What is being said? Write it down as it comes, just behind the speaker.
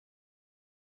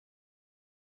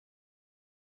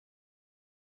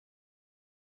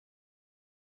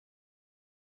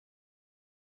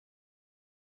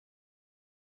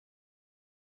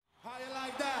you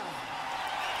like that?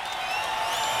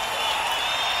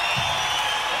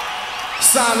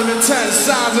 Sound of intense,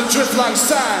 sounds that drift like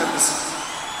sands.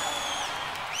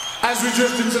 As we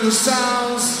drift into the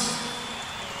sounds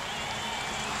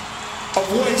of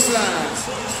Wastelands.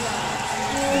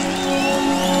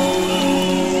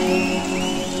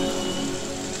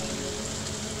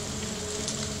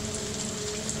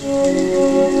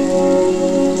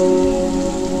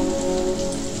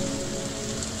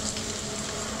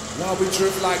 While we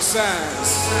drift like sands.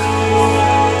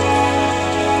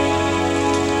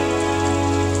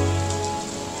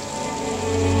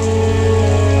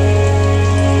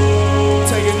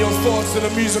 Taking your thoughts to the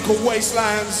musical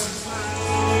wastelands.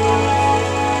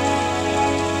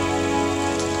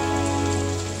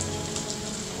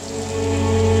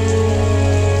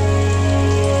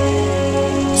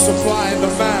 Supply and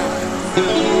demand.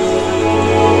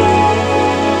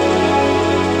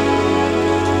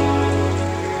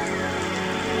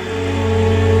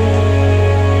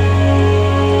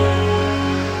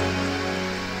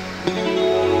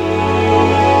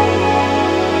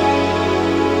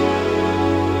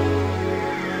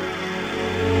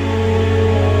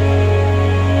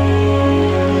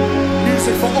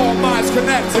 For all minds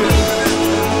connected,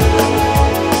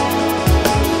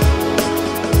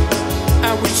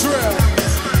 and we drill.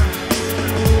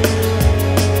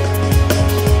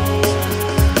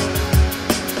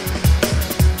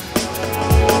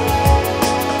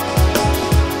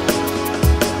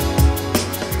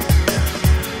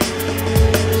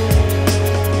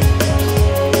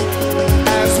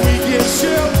 As we get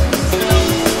chill.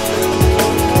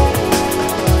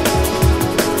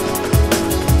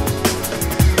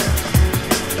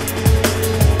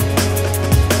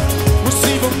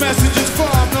 Messages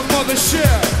from the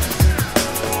mothership.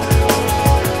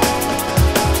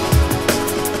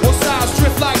 What styles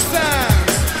drift like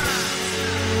sands,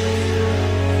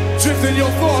 drifting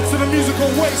your thoughts to the musical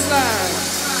wasteland.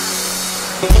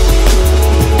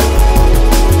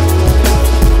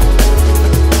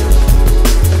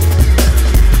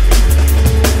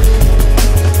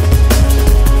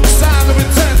 Sound of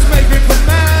intense making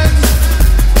commands.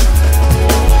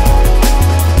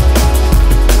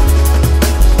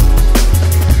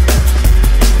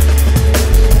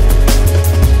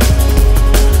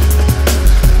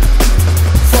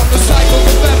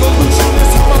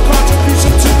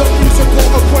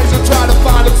 Try to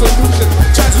find a solution.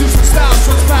 Translucent styles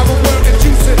transparent.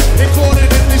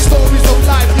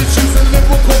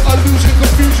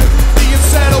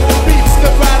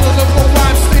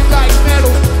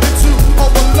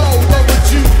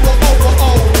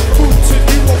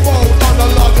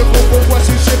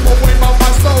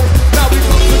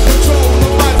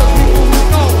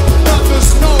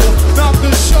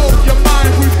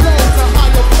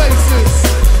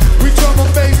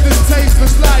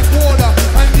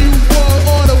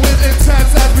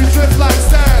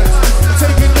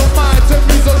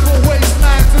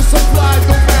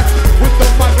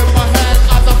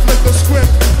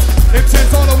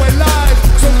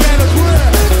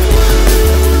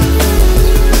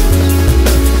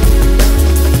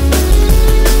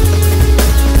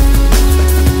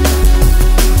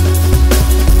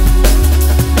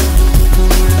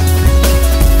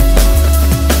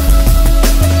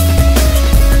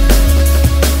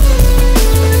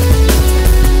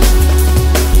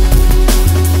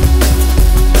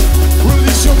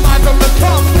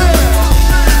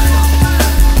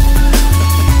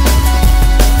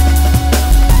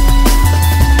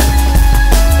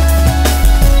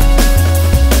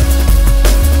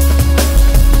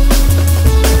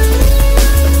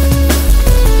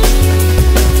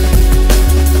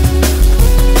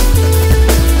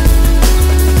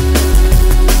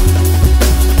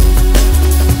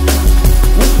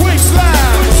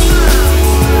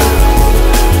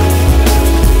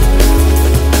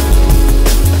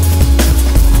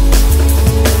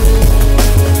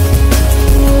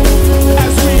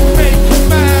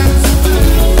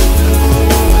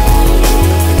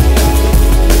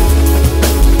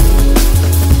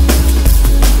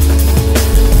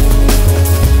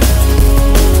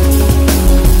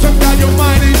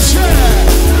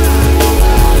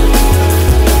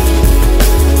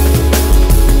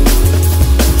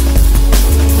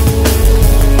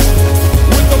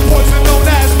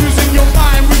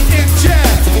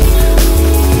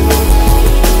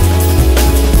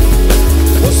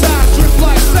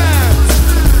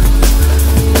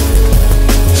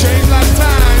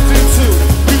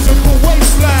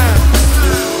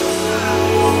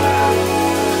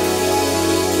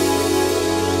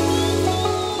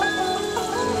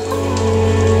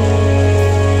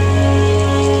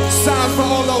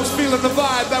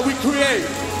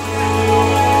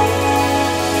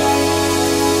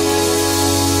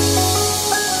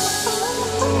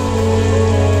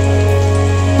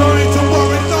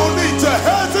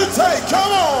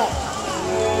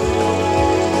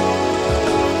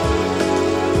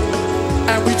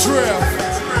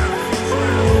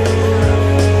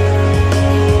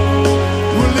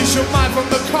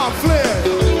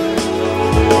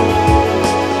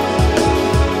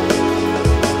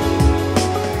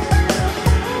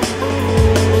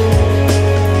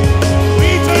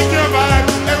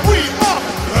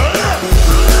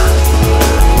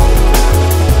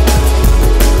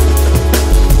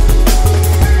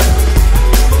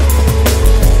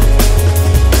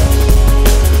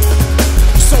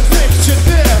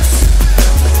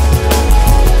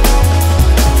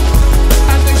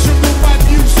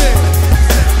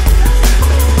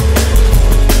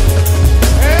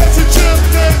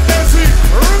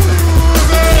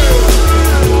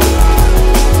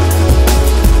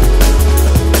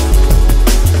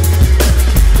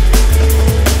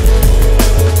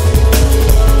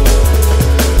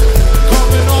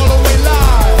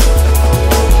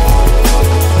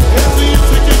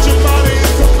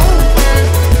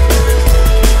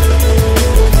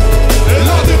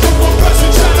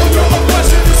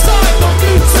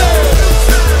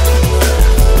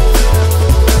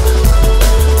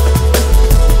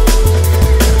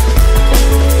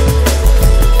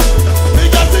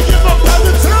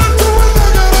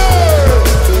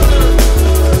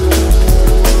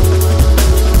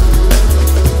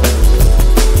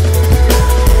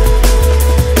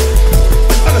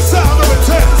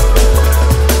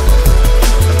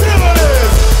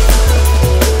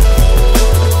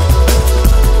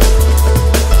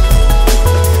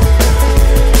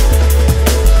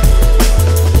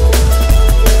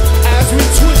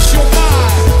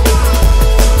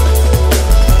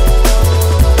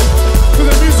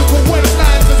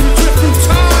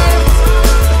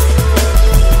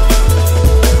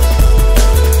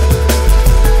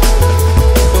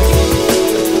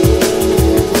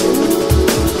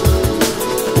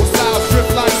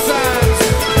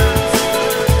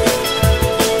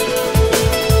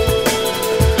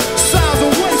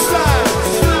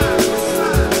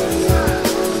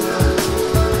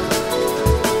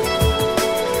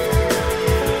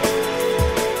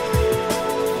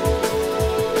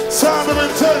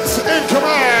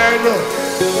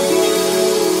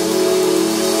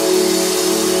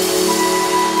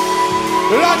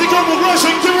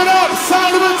 Russian, give it up,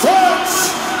 sound of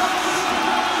intense!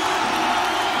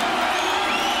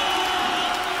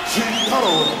 G,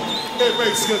 it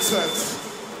makes good sense.